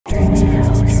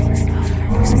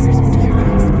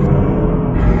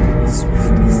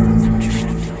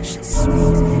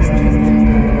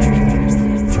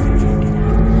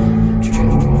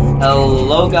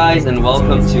guys, and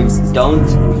welcome to Don't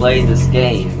Play This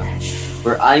Game,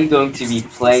 where I'm going to be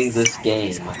playing this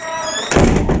game.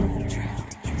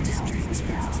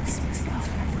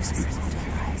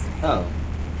 Oh.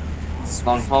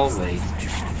 Long hallways.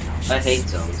 I hate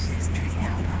those.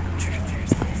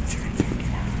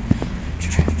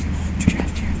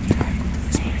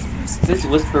 This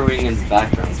whispering in the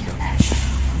background.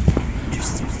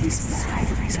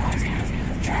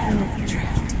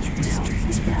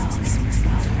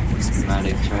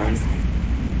 Dramatic turn.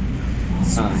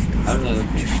 How do I look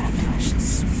at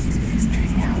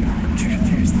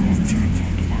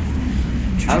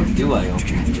How do I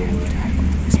open the door?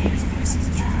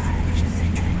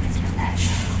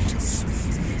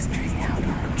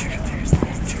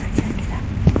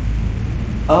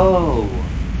 Oh!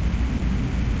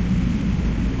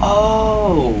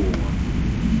 Oh!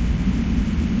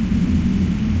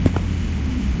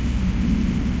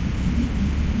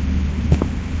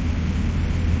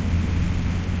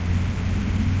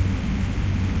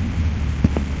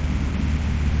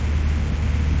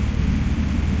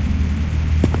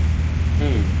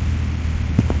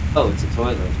 Oh, it's a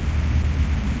toilet.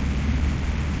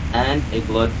 And a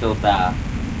blood-filled bath.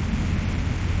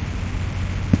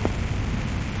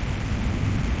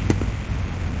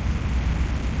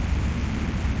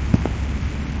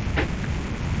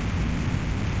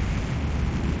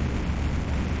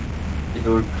 The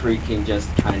door creaking just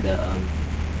kinda,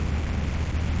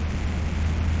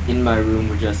 in my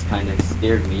room just kinda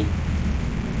scared me.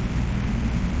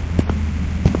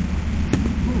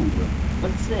 Ooh,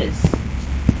 what's this?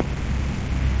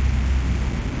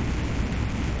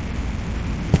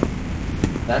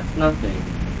 That's nothing.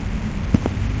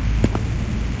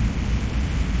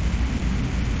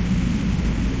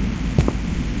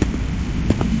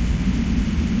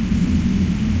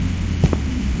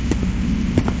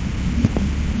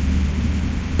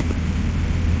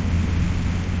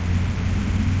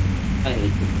 I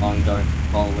hate the long dark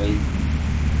hallways.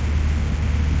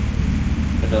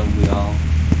 But don't we all?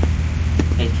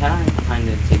 Hey, can I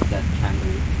kinda take that candle?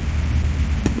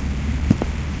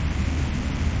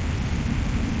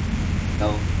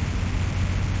 No.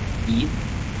 Eat?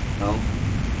 No.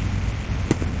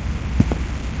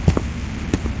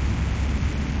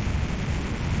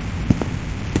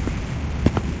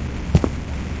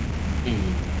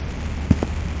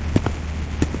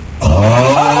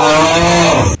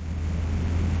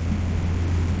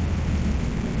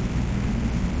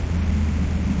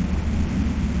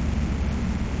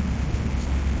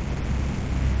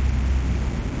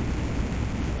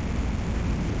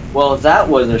 Well, that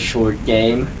was a short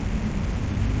game.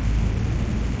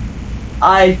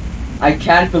 I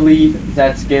can't believe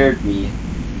that scared me.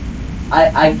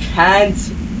 I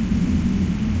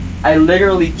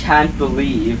literally can't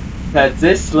believe that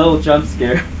this little jump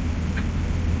scare.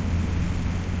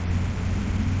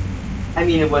 I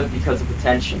mean, it was because of the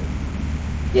tension.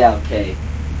 Yeah, okay.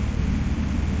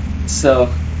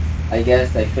 So, I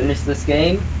guess I finished this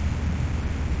game.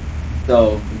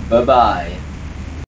 So, bye-bye.